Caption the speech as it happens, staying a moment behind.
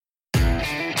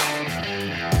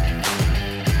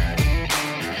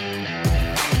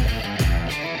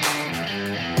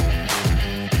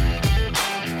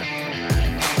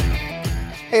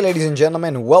Hey, ladies and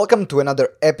gentlemen, welcome to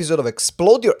another episode of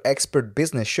Explode Your Expert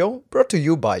Business Show brought to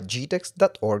you by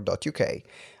gtex.org.uk.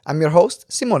 I'm your host,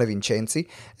 Simone Vincenzi,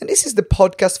 and this is the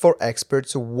podcast for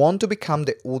experts who want to become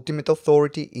the ultimate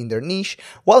authority in their niche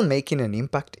while making an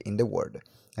impact in the world.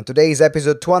 And today is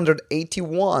episode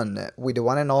 281 with the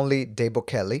one and only Debo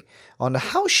Kelly on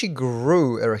how she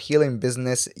grew her healing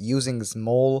business using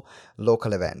small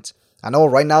local events. I know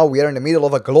right now we are in the middle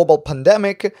of a global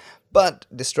pandemic, but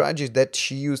the strategies that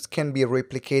she used can be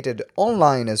replicated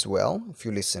online as well, if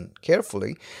you listen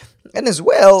carefully. And as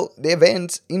well, the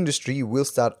events industry will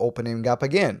start opening up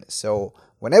again. So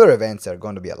whenever events are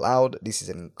going to be allowed, this is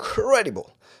an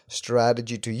incredible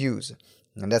strategy to use.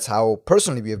 And that's how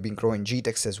personally we have been growing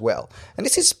GTEx as well. And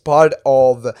this is part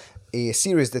of a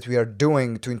series that we are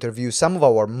doing to interview some of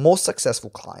our most successful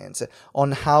clients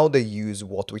on how they use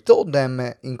what we told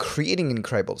them in creating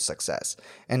incredible success.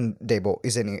 And Debo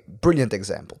is a brilliant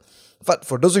example. But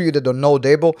for those of you that don't know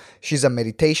Debo, she's a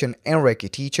meditation and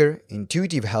Reiki teacher,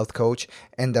 intuitive health coach,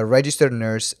 and a registered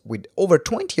nurse with over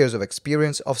 20 years of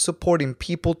experience of supporting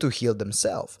people to heal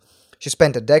themselves. She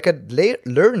spent a decade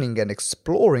learning and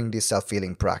exploring these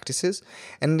self-healing practices,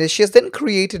 and she has then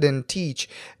created and teach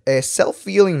a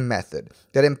self-healing method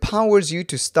that empowers you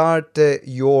to start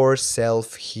your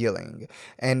self-healing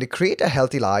and create a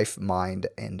healthy life, mind,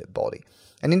 and body.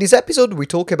 And in this episode, we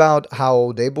talk about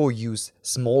how Debo used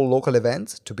small local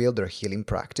events to build their healing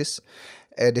practice,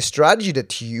 the strategy that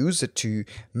she used to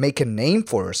make a name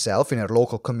for herself in her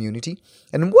local community,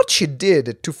 and what she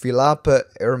did to fill up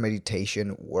her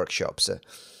meditation workshops.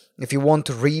 If you want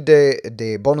to read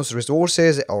the bonus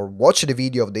resources or watch the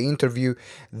video of the interview,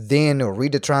 then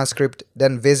read the transcript,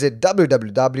 then visit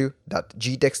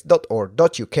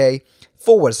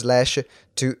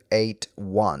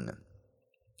www.gtex.org.uk/281.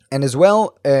 And as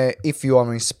well, if you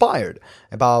are inspired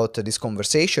about this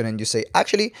conversation and you say,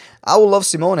 actually, I would love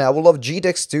Simone, I would love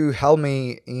GTEx to help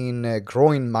me in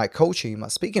growing my coaching, my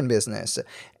speaking business,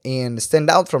 and stand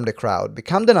out from the crowd,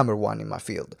 become the number one in my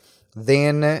field,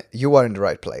 then you are in the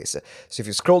right place. So if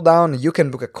you scroll down, you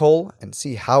can book a call and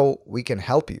see how we can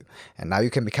help you. And now you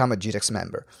can become a GTEx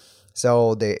member.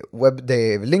 So the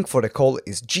link for the call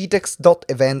is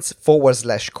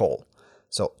gtex.events/call.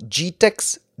 So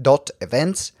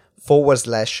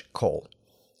gtex.events/call.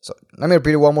 So let me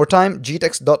repeat it one more time,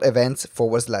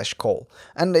 gtex.events/call.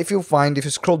 And if you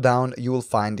scroll down, you will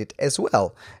find it as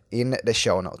well in the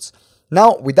show notes.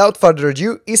 Now, without further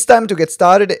ado, it's time to get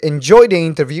started. Enjoy the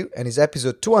interview, and it's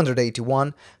episode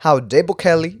 281, how Debo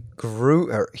Kelly grew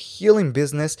her healing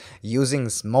business using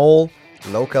small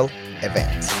local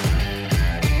events.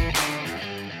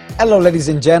 Hello, ladies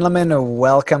and gentlemen.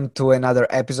 Welcome to another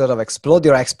episode of Explode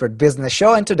Your Expert Business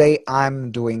Show. And today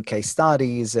I'm doing case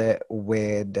studies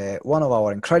with one of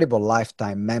our incredible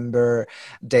lifetime member,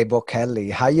 Debo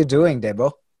Kelly. How you doing,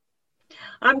 Debo?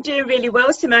 I'm doing really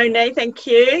well, Simone. Thank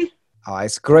you. Oh,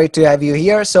 it's great to have you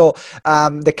here. So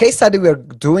the case study we're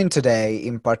doing today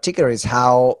in particular is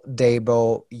how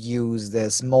Debo used the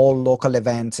small local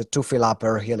events to fill up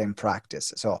her healing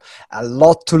practice. So a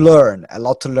lot to learn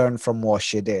from what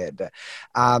she did.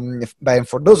 But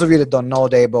for those of you that don't know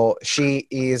Debo, she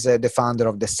is the founder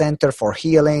of the Center for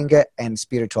Healing and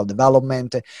Spiritual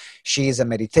Development. She is a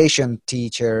meditation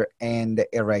teacher and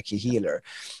a Reiki healer.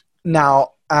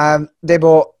 Now,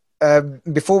 Debo,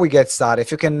 before we get started,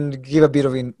 if you can give a bit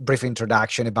of a brief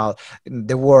introduction about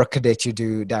the work that you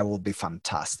do, that will be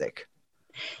fantastic.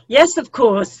 Yes, of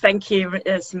course. Thank you,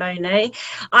 Simone.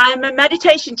 I'm a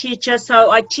meditation teacher, so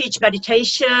I teach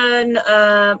meditation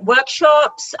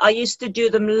workshops. I used to do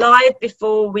them live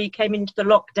before we came into the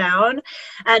lockdown.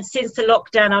 And since the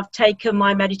lockdown, I've taken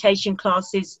my meditation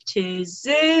classes to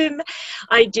Zoom.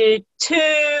 I do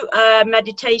 2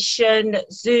 meditation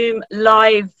Zoom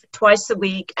live twice a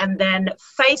week, and then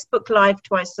Facebook Live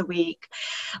twice a week.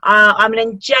 I'm an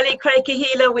angelic Reiki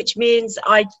healer, which means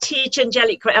I teach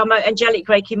angelic. I'm an angelic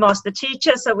Reiki master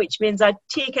teacher, so which means I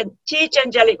teach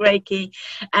angelic Reiki,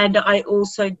 and I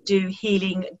also do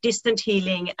healing, distant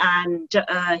healing, and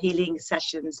healing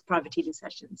sessions, private healing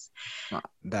sessions.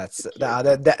 That's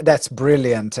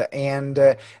brilliant. And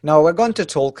now we're going to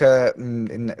talk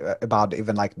about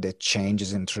even like the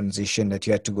changes in transition that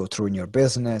you had to go through in your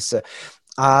business.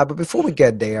 But before we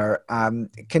get there,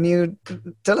 can you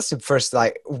tell us first,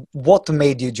 like, what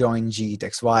made you join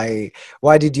GTEx? Why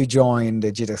did you join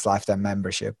the GTEx Lifetime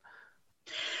membership?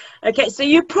 Okay, so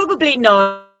you probably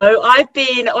know I've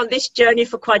been on this journey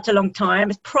for quite a long time.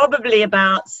 It's probably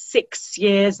about 6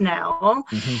 years now.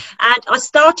 Mm-hmm. And I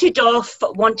started off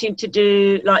wanting to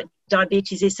do like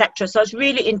diabetes, etc. So I was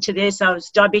really into this. I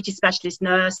was diabetes specialist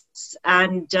nurse,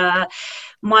 and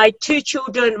my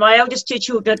eldest two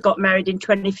children got married in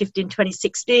 2015,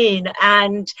 2016,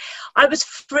 and I was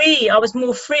free. I was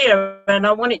more freer, and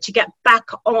I wanted to get back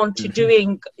on to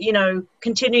doing,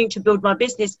 continuing to build my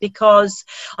business, because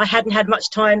I hadn't had much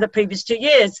time the previous 2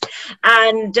 years.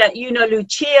 And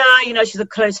Lucia, she's a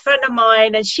close friend of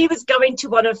mine, and she was going to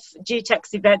one of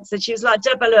GTEC's events, and she was like,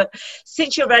 Deborah, look,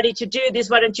 since you're ready to do this,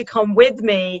 why don't you come with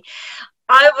me?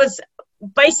 I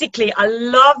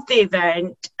loved the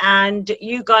event, and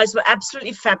you guys were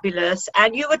absolutely fabulous,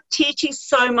 and you were teaching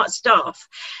so much stuff,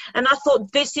 and I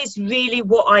thought, this is really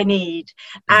what I need,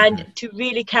 and to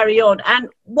really carry on. And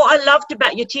what I loved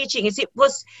about your teaching is it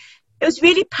was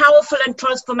really powerful and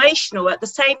transformational. At the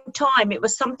same time, it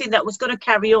was something that was going to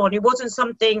carry on. It wasn't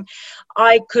something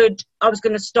I was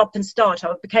going to stop and start.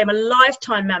 I became a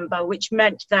lifetime member, which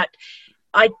meant that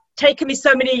I'd taken me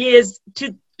so many years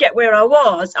to get where I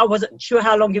wasn't sure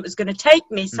how long it was going to take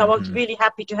me, so I was really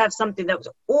happy to have something that was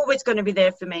always going to be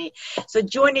there for me. So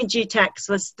joining GTEC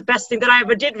was the best thing that I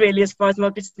ever did, really, as far as my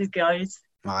business goes.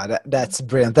 That's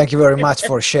brilliant. Thank you very much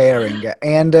for sharing.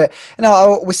 And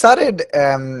we started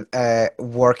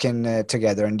working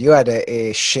together, and you had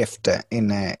a shift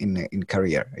in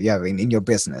career. Yeah, in your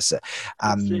business.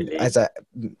 As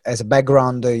a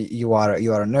background, you are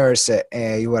a nurse.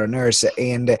 You were a nurse,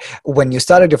 and when you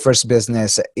started your first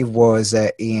business, it was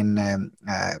in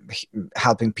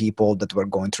helping people that were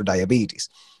going through diabetes.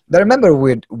 I remember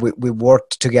we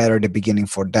worked together at the beginning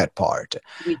for that part.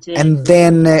 We did. And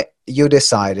then you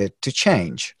decided to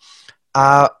change.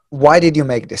 Why did you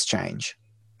make this change?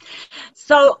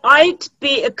 So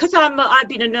because I've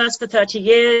been a nurse for 30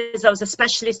 years, I was a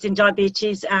specialist in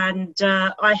diabetes, and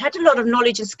I had a lot of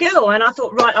knowledge and skill, and I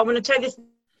thought, right, I want to take this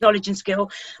knowledge and skill,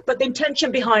 but the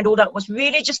intention behind all that was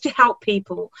really just to help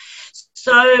people.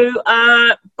 So,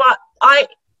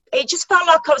 it just felt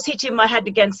like I was hitting my head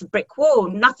against a brick wall.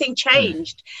 Nothing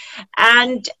changed.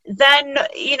 And then,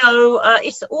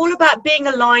 it's all about being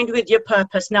aligned with your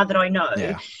purpose, now that I know.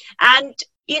 Yeah. And,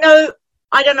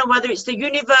 I don't know whether it's the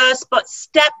universe, but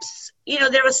steps,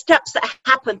 there are steps that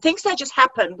happen. Things that just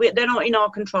happen. They're not in our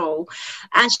control.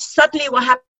 And suddenly what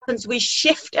happens, we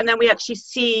shift, and then we actually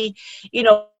see,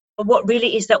 what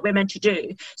really is that we're meant to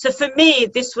do. So for me,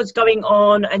 this was going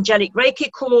on Angelic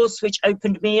Reiki course, which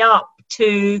opened me up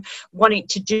to wanting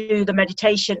to do the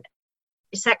meditation,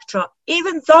 etc.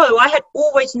 Even though I had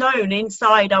always known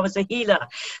inside I was a healer,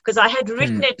 because I had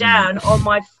written it down on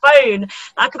my phone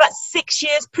like about 6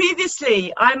 years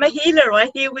previously. I'm a healer.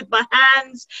 I heal with my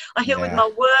hands, I heal with my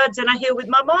words, and I heal with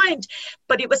my mind.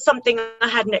 But it was something I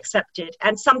hadn't accepted,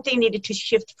 and something needed to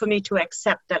shift for me to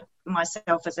accept that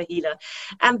myself as a healer.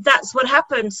 And that's what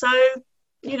happened. So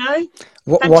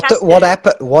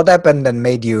what happened that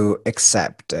made you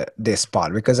accept this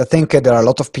part? Because I think there are a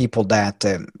lot of people that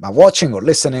are watching or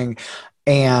listening,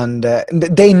 and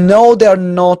they know they're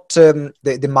not,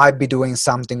 they might be doing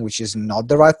something which is not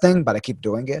the right thing, but I keep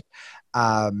doing it,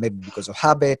 maybe because of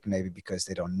habit, maybe because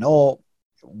they don't know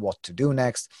what to do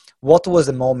next. What was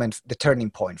the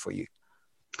turning point for you?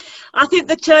 I think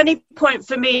the turning point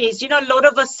for me is, a lot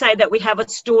of us say that we have a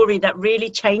story that really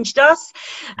changed us.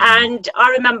 And I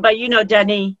remember,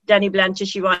 Danny Blanchard,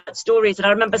 she writes stories. And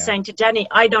I remember saying to Danny,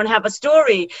 I don't have a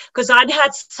story, because I'd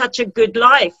had such a good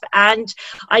life. And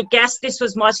I guess this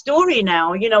was my story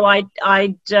now.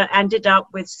 I'd ended up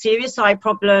with serious eye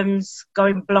problems,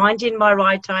 going blind in my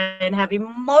right eye, and having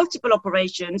multiple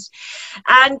operations.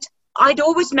 And I'd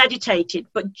always meditated,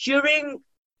 but during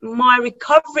my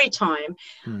recovery time,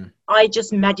 I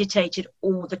just meditated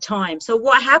all the time. So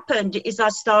what happened is I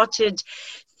started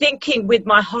thinking with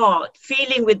my heart,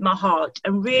 feeling with my heart,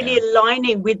 and really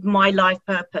aligning with my life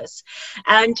purpose,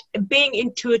 and being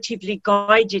intuitively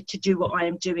guided to do what I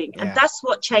am doing. And that's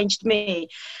what changed me.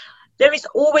 There is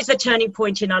always a turning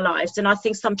point in our lives, and I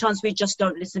think sometimes we just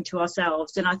don't listen to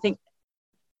ourselves. And I think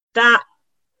that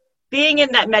being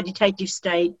in that meditative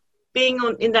state,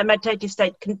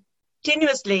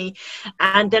 continuously,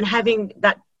 and then having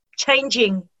that change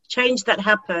that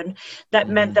happened, that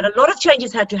meant that a lot of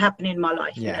changes had to happen in my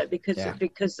life,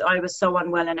 because I was so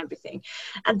unwell and everything.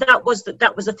 And that was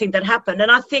the thing that happened.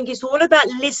 And I think it's all about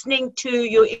listening to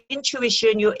your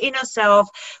intuition, your inner self,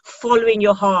 following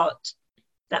your heart.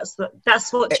 That's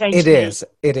what changed me.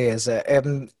 It is.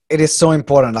 It is so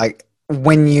important. Like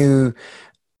when you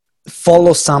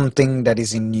follow something that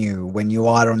is in you, when you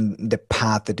are on the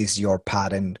path that is your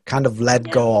path, and kind of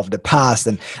let go of the past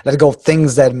and let go of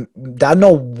things that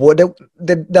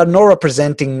are not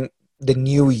representing the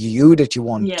new you that you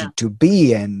want to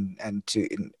be and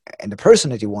the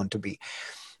person that you want to be.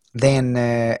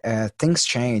 then things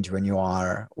change when you're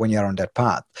on that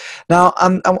path. Now,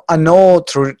 I know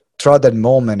throughout that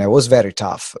moment it was very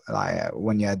tough,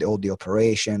 when you had all the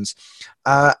operations.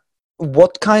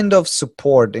 What kind of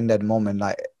support in that moment,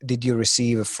 like, did you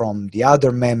receive from the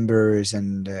other members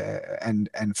and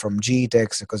from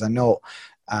GTEx? Because I know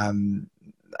um,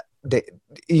 they,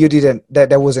 you didn't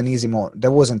that was an easy moment.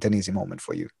 That wasn't an easy moment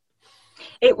for you.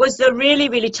 It was a really,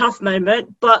 really tough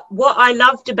moment. But what I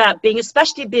loved about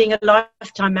especially being a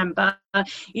lifetime member,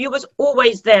 you was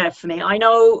always there for me. I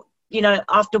know,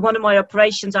 after one of my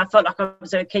operations, I felt like I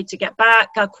was okay to get back.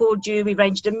 I called you, we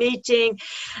arranged a meeting,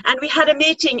 and we had a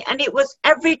meeting. And it was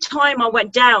every time I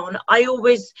went down, I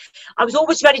was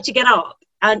always ready to get up.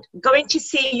 And going to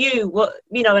see you,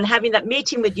 and having that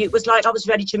meeting with you, it was like I was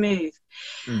ready to move.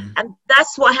 Mm. And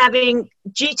that's what having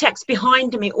GTEx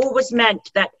behind me always meant,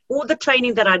 that all the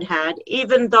training that I'd had,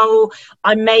 even though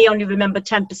I may only remember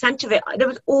 10% of it, there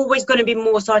was always going to be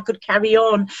more, so I could carry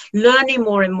on learning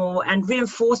more and more and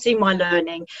reinforcing my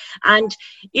learning. And,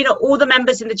 all the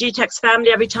members in the GTEx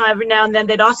family, every now and then,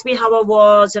 they'd ask me how I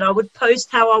was, and I would post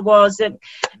how I was, and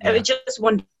it was just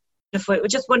wonderful. It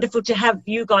was just wonderful to have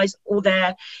you guys all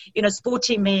there,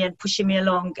 supporting me and pushing me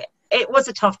along. It was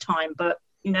a tough time, but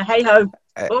hey ho.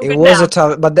 It was a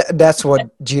tough, but that's what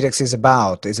GTEx is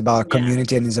about. It's about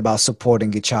community, and it's about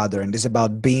supporting each other, and it's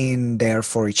about being there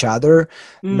for each other.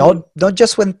 Not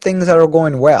just when things are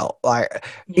going well. Like,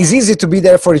 it's easy to be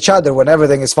there for each other when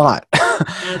everything is fine.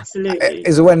 Absolutely.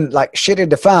 Is when, like, shit hit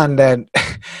the fan, then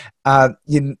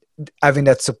you having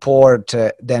that support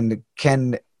then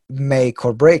can make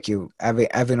or break you,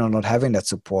 having or not having that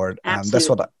support. That's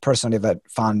what I personally have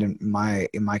found in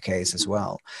my case as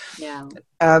well. Yeah.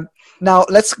 Now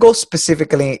let's go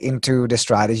specifically into the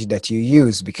strategy that you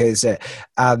use, because you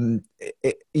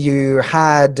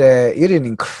did an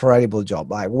incredible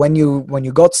job. Like, when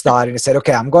you got started and said,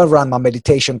 okay, I'm going to run my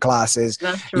meditation classes.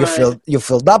 That's right. You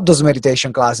filled up those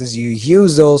meditation classes. You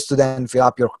use those to then fill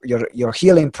up your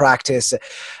healing practice.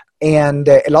 And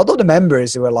a lot of the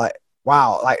members were like,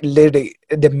 wow, like, literally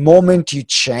the moment you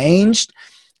changed,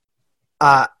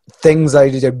 things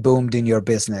either boomed in your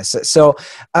business. So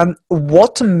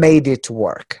what made it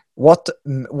work? What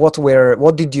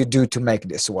did you do to make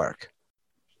this work?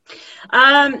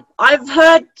 I've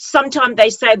heard sometimes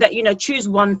they say that, choose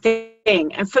one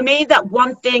thing. And for me, that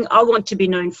one thing I want to be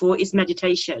known for is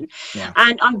meditation. Yeah.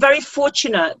 And I'm very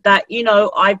fortunate that,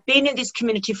 I've been in this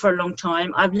community for a long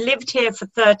time. I've lived here for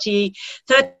 30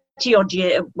 odd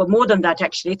years, well, more than that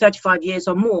actually, 35 years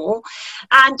or more,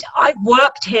 and I've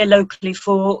worked here locally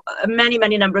for many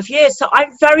number of years, so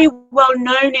I'm very well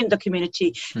known in the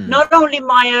community. Not only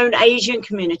my own Asian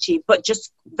community, but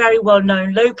just very well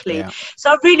known locally. So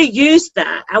I've really used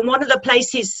that. And one of the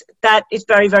places that is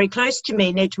very, very close to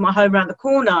me, near to my home around the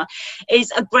corner,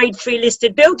 is a grade 3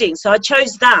 listed building. So I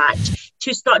chose that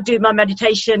to start doing my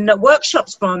meditation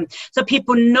workshops from, so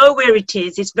people know where it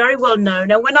is. It's very well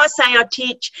known. And when I say I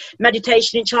teach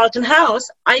meditation in Charlton House,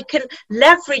 I can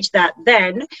leverage that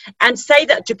then and say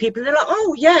that to people. They're like,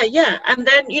 oh yeah, and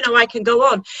then I can go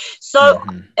on. So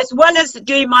as well as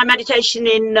doing my meditation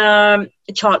in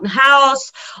Charlton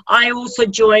House, I also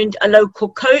joined a local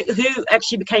coach who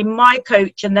actually became my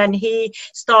coach, and then he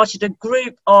started a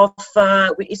group of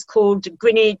it's called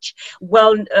Greenwich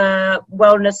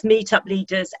Wellness Meetup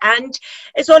Leaders, and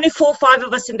it's only 4 or 5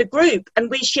 of us in the group, and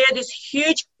we share this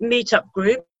huge meetup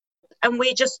group. And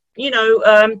we just,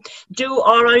 do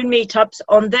our own meetups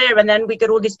on there, and then we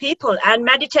get all these people. And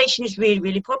meditation is really,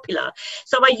 really popular.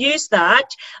 So I use that.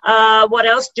 What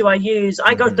else do I use?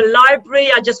 I go to the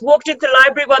library. I just walked into the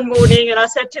library one morning and I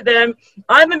said to them,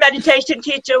 I'm a meditation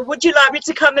teacher. Would you like me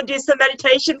to come and do some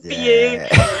meditation for you?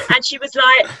 And she was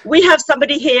like, we have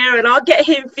somebody here and I'll get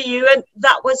him for you. And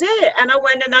that was it. And I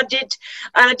went and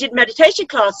I did meditation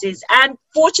classes. And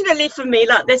fortunately for me,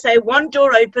 like they say, one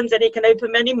door opens and it can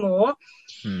open many more.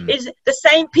 Is the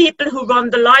same people who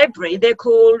run the library. They're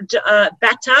called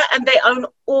Bata, and they own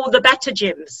all the Bata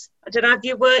gyms. I don't know if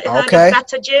you heard of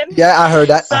Bata Gym. Yeah, I heard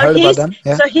that. So I heard about them.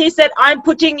 Yeah. So he said, I'm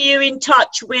putting you in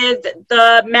touch with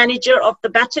the manager of the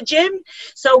Bata Gym.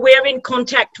 So we're in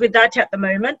contact with that at the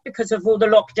moment because of all the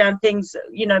lockdown things,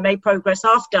 may progress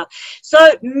after.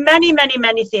 So many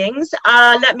things.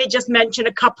 Let me just mention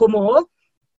a couple more.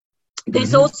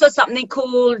 There's also something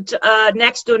called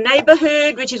Next Door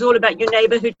Neighborhood, which is all about your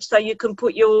neighborhood. So you can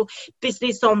put your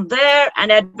business on there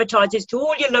and advertise it to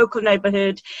all your local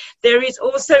neighborhood. There is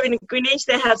also in Greenwich,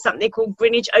 they have something called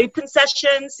Greenwich Open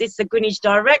Sessions. It's the Greenwich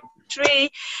directory.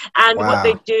 And what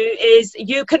they do is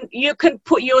you can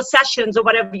put your sessions or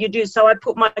whatever you do. So I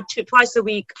put my twice a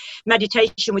week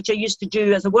meditation, which I used to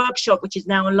do as a workshop, which is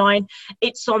now online.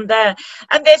 It's on there.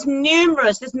 And there's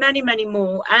many, many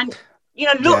more. And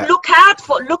look out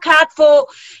for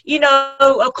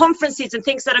conferences and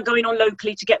things that are going on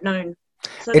locally to get known.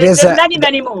 So there's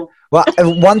many more. Well,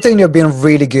 one thing you've been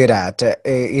really good at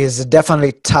is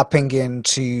definitely tapping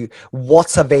into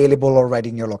what's available already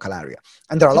in your local area.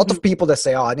 And there are a lot of people that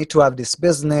say, I need to have this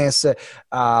business,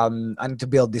 I need to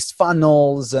build these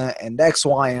funnels and X,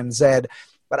 Y, and Z.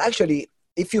 But actually,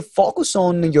 if you focus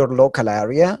on your local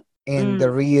area, and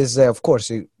there is, of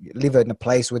course, you live in a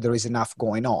place where there is enough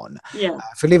going on. Yeah.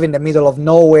 If you live in the middle of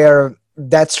nowhere,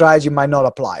 that strategy might not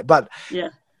apply. But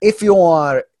if you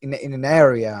are in an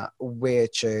area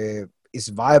which is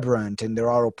vibrant and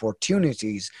there are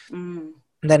opportunities,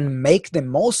 then make the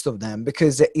most of them,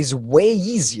 because it is way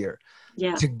easier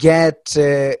to get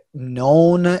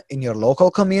known in your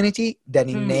local community than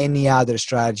in any other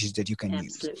strategies that you can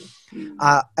use.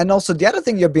 And also the other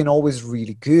thing you've been always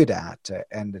really good at,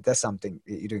 and that's something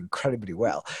you do incredibly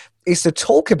well, is to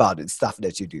talk about the stuff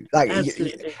that you do. Like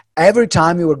every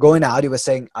time you were going out, you were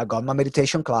saying, I got my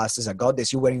meditation classes, I got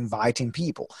this. You were inviting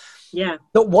people. Yeah.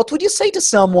 So what would you say to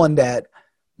someone that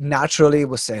naturally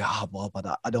would say, but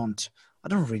I don't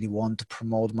really want to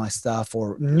promote my stuff,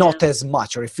 or not as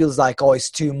much, or it feels like, it's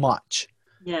too much.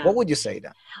 Yeah. What would you say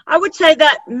then? I would say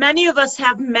that many of us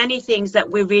have many things that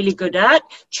we're really good at.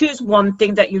 Choose one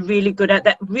thing that you're really good at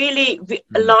that really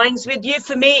aligns with you.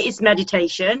 For me, it's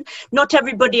meditation. Not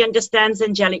everybody understands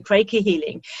angelic Reiki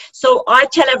healing. So I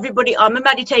tell everybody, I'm a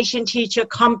meditation teacher.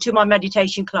 Come to my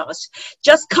meditation class.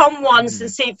 Just come once and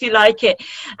see if you like it.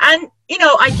 And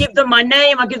I give them my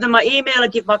name, I give them my email, I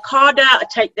give my card out, I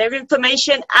take their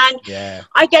information, and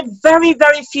I get very,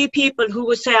 very few people who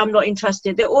will say, I'm not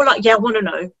interested. They're all like, I want to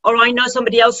know. Or I know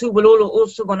somebody else who will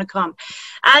also want to come.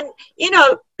 And,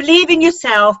 believe in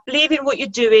yourself, believe in what you're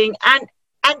doing, and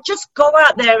just go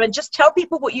out there and just tell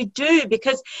people what you do,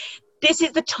 because this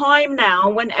is the time now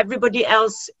when everybody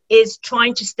else is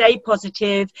trying to stay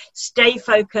positive, stay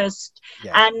focused,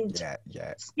 and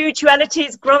spirituality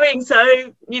is growing.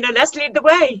 So, let's lead the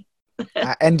way.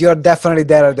 And you're definitely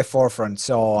there at the forefront.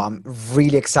 So I'm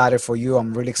really excited for you.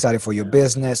 I'm really excited for your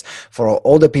business, for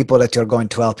all the people that you're going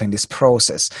to help in this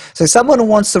process. So if someone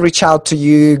wants to reach out to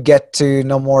you, get to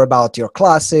know more about your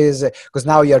classes, because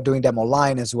now you're doing them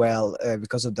online as well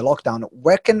because of the lockdown,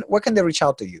 where can they reach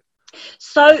out to you?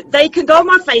 So they can go on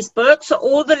my Facebook. So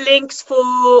all the links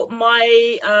for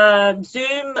my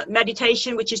Zoom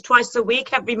meditation, which is twice a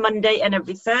week, every Monday and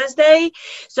every Thursday.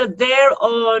 So they're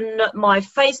on my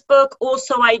Facebook.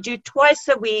 Also, I do twice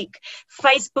a week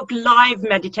Facebook live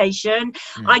meditation.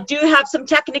 I do have some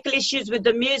technical issues with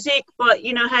the music, but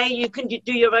hey, you can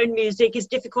do your own music. It's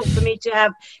difficult for me to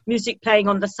have music playing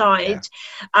on the side.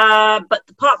 But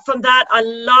apart from that, I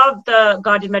love the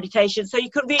guided meditation. So you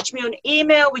can reach me on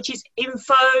email, which is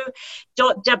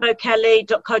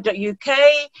info.debokelly.co.uk,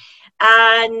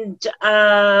 and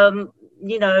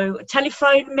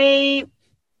telephone me,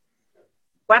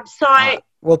 website.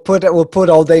 We'll put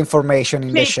all the information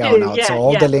in the show notes, so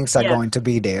all the links are going to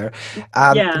be there.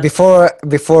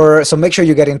 Before, so make sure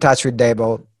you get in touch with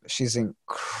Debo. She's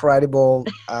incredible.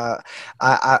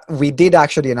 We did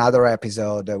actually another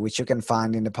episode, which you can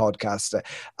find in the podcast,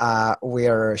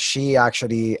 where she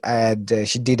actually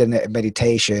she did a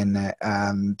meditation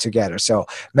together. So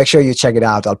make sure you check it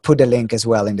out. I'll put the link as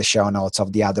well in the show notes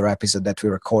of the other episode that we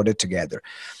recorded together.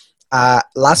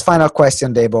 Last final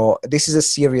question, Debo. This is a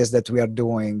series that we are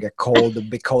doing called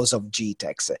Because of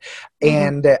GTEx.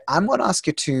 And I'm going to ask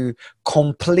you to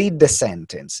complete the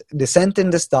sentence. The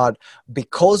sentence that starts,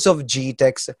 because of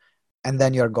GTEx, and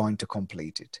then you're going to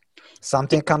complete it.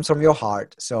 Something comes from your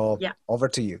heart. So over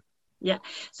to you. Yeah.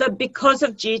 So because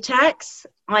of GTEx,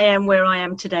 I am where I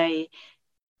am today.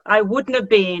 I would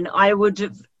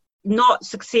have not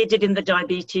succeeded in the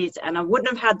diabetes, and I wouldn't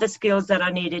have had the skills that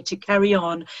I needed to carry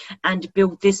on and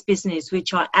build this business,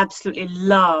 which I absolutely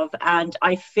love. And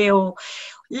I feel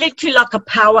literally like a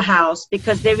powerhouse,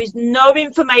 because there is no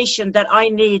information that I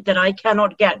need that I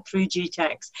cannot get through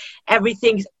GTEx.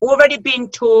 Everything's already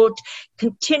been taught,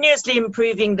 continuously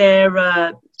improving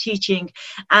their teaching.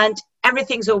 And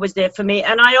everything's always there for me.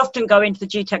 And I often go into the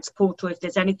GTEx portal if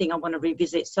there's anything I want to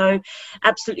revisit. So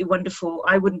absolutely wonderful.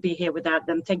 I wouldn't be here without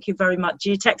them. Thank you very much,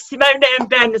 GTEx, Simone and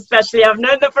Ben especially. I've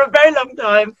known them for a very long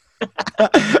time.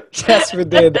 Yes, we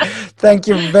did. Thank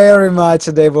you very much,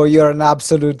 Devo. You're an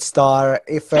absolute star.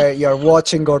 If you're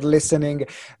watching or listening,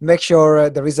 make sure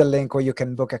there is a link where you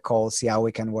can book a call, see how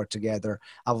we can work together.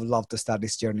 I would love to start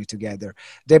this journey together.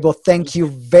 Devo, thank you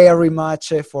very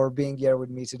much for being here with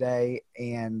me today.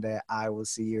 And I will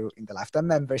see you in the Lifetime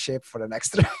Membership for the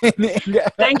next training.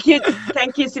 Thank you.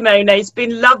 Thank you, Simone. It's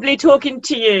been lovely talking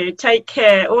to you. Take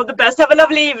care. All the best. Have a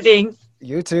lovely evening.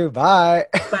 You too. Bye.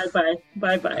 Bye-bye.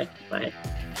 Bye-bye. Bye.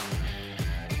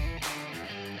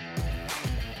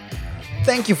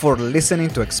 Thank you for listening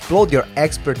to Explode Your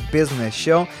Expert Business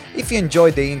Show. If you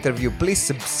enjoyed the interview, please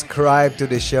subscribe to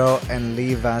the show and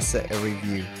leave us a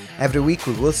review. Every week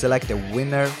we will select a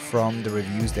winner from the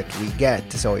reviews that we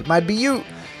get. So it might be you.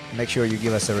 Make sure you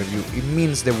give us a review. It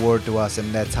means the world to us,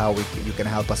 and that's how you can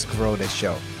help us grow the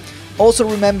show. Also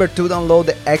remember to download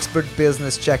the Expert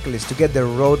Business Checklist to get the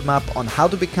roadmap on how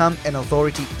to become an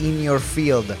authority in your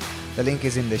field. The link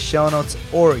is in the show notes,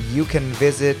 or you can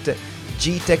visit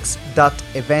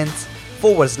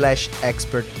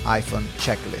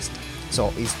gtex.events/expert-checklist.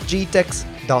 So it's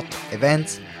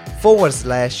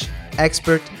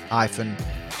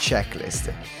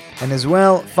gtex.events/expert-checklist. And as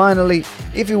well, finally,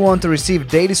 if you want to receive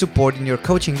daily support in your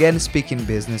coaching and speaking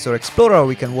business, or explore how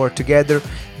we can work together,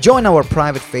 join our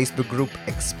private Facebook group,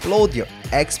 Explode Your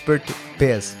Expert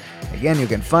Biz. Again, you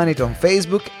can find it on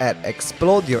Facebook at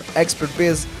Explode Your Expert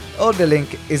Biz, or the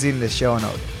link is in the show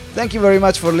note. Thank you very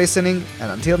much for listening,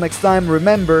 and until next time,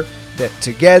 remember that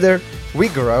together we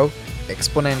grow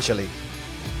exponentially.